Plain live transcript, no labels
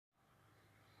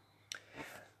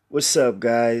What's up,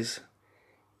 guys?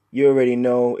 You already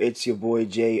know it's your boy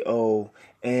J.O.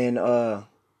 And I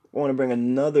want to bring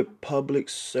another public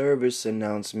service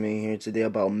announcement here today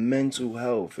about mental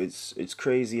health. It's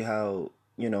crazy how,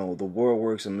 the world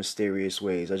works in mysterious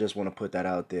ways. I just want to put that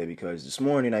out there because this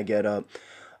morning I get up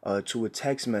to a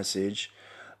text message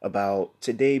about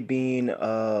today being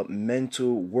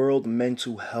mental World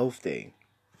Mental Health Day.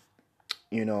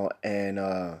 And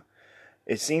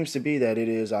it seems to be that it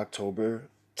is October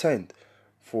 10th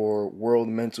for World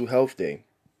Mental Health Day.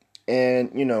 And,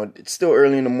 it's still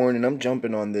early in the morning. I'm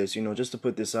jumping on this, just to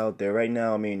put this out there. Right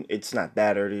now, I mean, it's not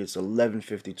that early. It's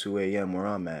 11:52 a.m. where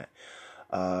I'm at.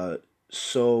 Uh,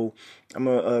 so I'm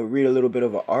going to read a little bit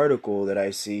of an article that I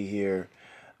see here.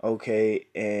 Okay.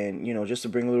 And, just to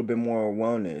bring a little bit more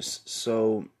wellness.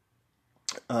 So,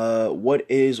 what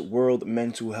is World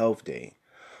Mental Health Day?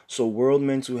 So World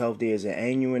Mental Health Day is an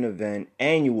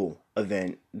annual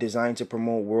event designed to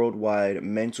promote worldwide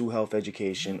mental health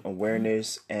education,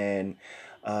 awareness, and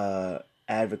uh,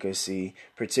 advocacy,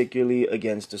 particularly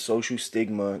against the social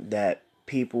stigma that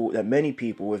many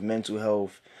people with mental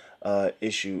health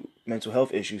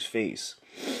issues face.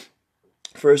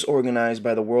 First organized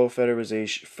by the World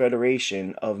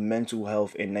Federation of Mental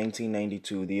Health in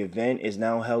 1992, the event is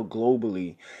now held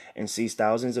globally and sees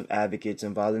thousands of advocates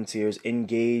and volunteers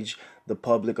engage the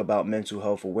public about mental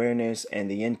health awareness and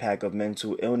the impact of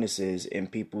mental illnesses in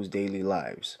people's daily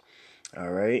lives.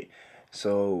 All right.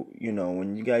 So,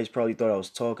 when you guys probably thought I was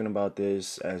talking about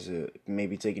this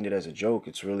maybe taking it as a joke,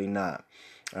 it's really not.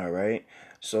 All right.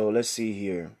 So, let's see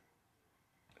here.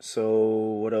 So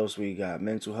what else we got?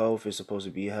 Mental health is supposed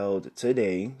to be held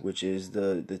today, which is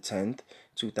the 10th,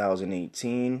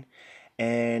 2018.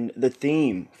 And the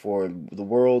theme for the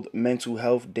World Mental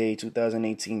Health Day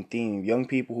 2018 theme, young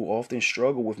people who often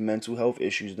struggle with mental health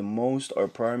issues the most are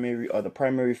the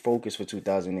primary focus for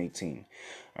 2018.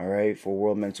 All right, for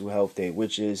World Mental Health Day,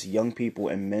 which is young people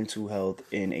and mental health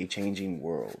in a changing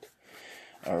world.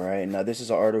 All right. Now this is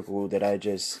an article that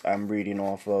I'm reading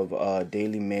off of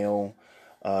Daily Mail,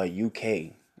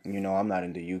 UK. I'm not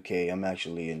in the UK. I'm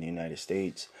actually in the United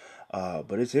States.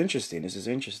 But it's interesting. This is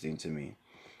interesting to me.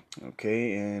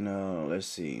 Okay, and let's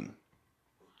see.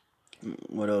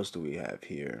 What else do we have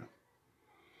here?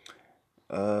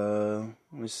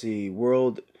 Let's see.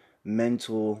 World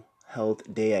Mental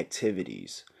Health Day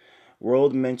activities.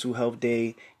 World Mental Health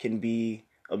Day can be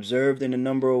observed in a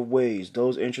number of ways.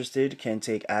 Those interested can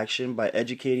take action by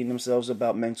educating themselves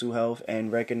about mental health and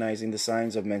recognizing the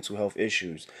signs of mental health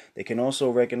issues. They can also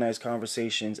recognize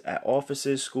conversations at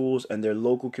offices, schools, and their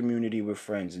local community with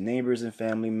friends, neighbors, and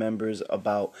family members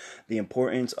about the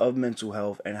importance of mental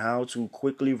health and how to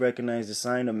quickly recognize the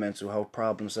sign of mental health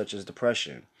problems such as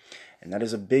depression. And that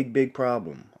is a big, big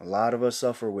problem. A lot of us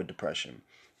suffer with depression.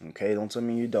 Okay, don't tell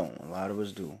me you don't. A lot of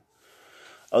us do.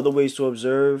 Other ways to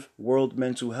observe World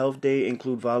Mental Health Day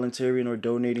include volunteering or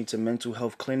donating to mental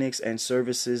health clinics and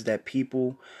services that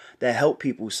help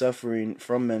people suffering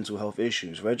from mental health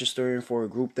issues, registering for a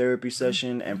group therapy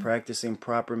session, and practicing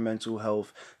proper mental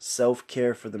health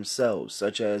self-care for themselves,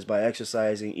 such as by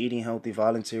exercising, eating healthy,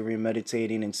 volunteering,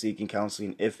 meditating, and seeking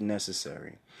counseling if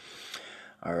necessary.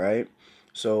 All right?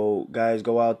 So, guys,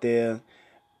 go out there.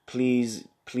 Please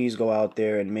go out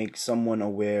there and make someone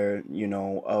aware,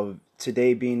 of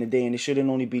today being the day. And it shouldn't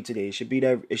only be today. It should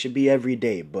be every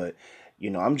day. But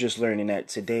I'm just learning that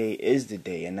today is the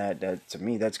day, and that to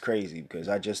me that's crazy because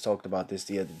I just talked about this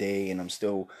the other day, and I'm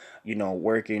still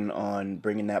working on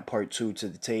bringing that part 2 to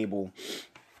the table.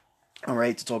 All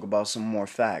right, to talk about some more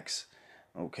facts.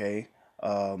 Okay,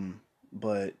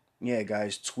 but yeah,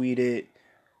 guys, tweet it,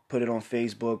 put it on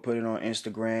Facebook, put it on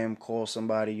Instagram, call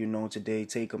somebody today,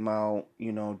 take them out,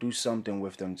 do something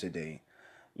with them today.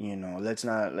 Let's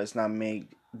not make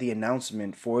the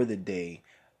announcement for the day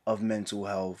of mental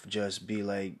health just be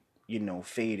like,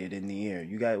 faded in the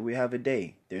air. We have a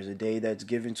day. There's a day that's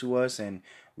given to us, and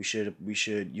we should,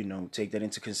 take that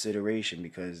into consideration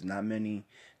because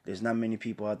there's not many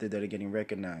people out there that are getting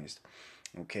recognized.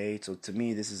 Okay, so to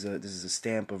me, this is a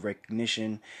stamp of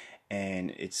recognition,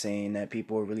 and it's saying that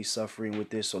people are really suffering with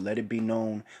this. So let it be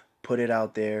known, put it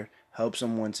out there, help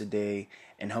someone today,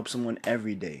 and help someone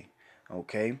every day.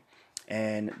 Okay,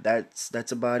 and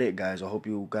that's about it, guys. I hope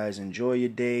you guys enjoy your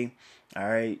day. All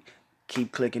right,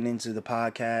 keep clicking into the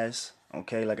podcast.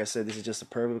 Okay, like I said, this is just a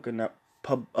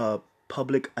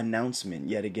public announcement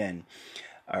yet again.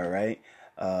 All right.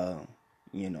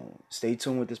 Stay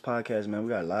tuned with this podcast, man. We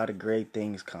got a lot of great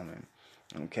things coming.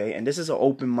 Okay, and this is an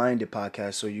open-minded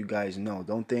podcast, so you guys know.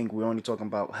 Don't think we're only talking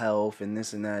about health and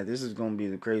this and that. This is gonna be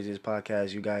the craziest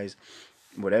podcast you guys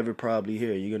whatever probably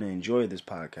here, you're gonna enjoy this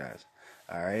podcast.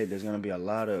 All right, there's gonna be a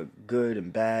lot of good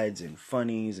and bads and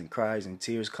funnies and cries and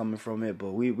tears coming from it,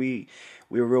 but we're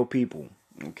real people,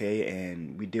 okay,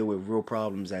 and we deal with real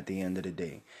problems at the end of the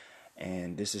day,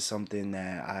 and this is something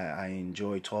that I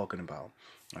enjoy talking about.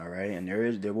 All right, and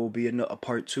there will be a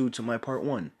part two to my part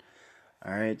one.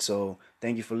 All right, so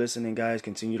thank you for listening, guys.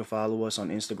 Continue to follow us on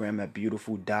Instagram at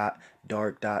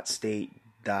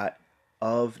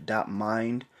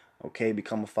beautiful.dark.state.of.mind. Okay,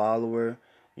 become a follower.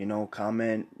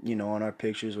 Comment. On our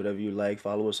pictures, whatever you like.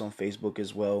 Follow us on Facebook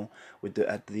as well with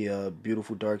the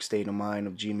beautiful dark state of mind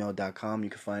of gmail.com. You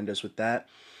can find us with that,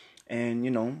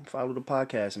 and follow the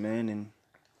podcast, man, and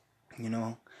you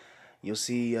know you'll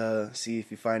see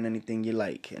if you find anything you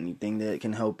like, anything that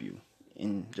can help you,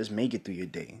 and just make it through your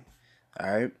day.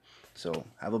 All right. So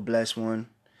have a blessed one,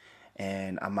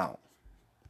 and I'm out.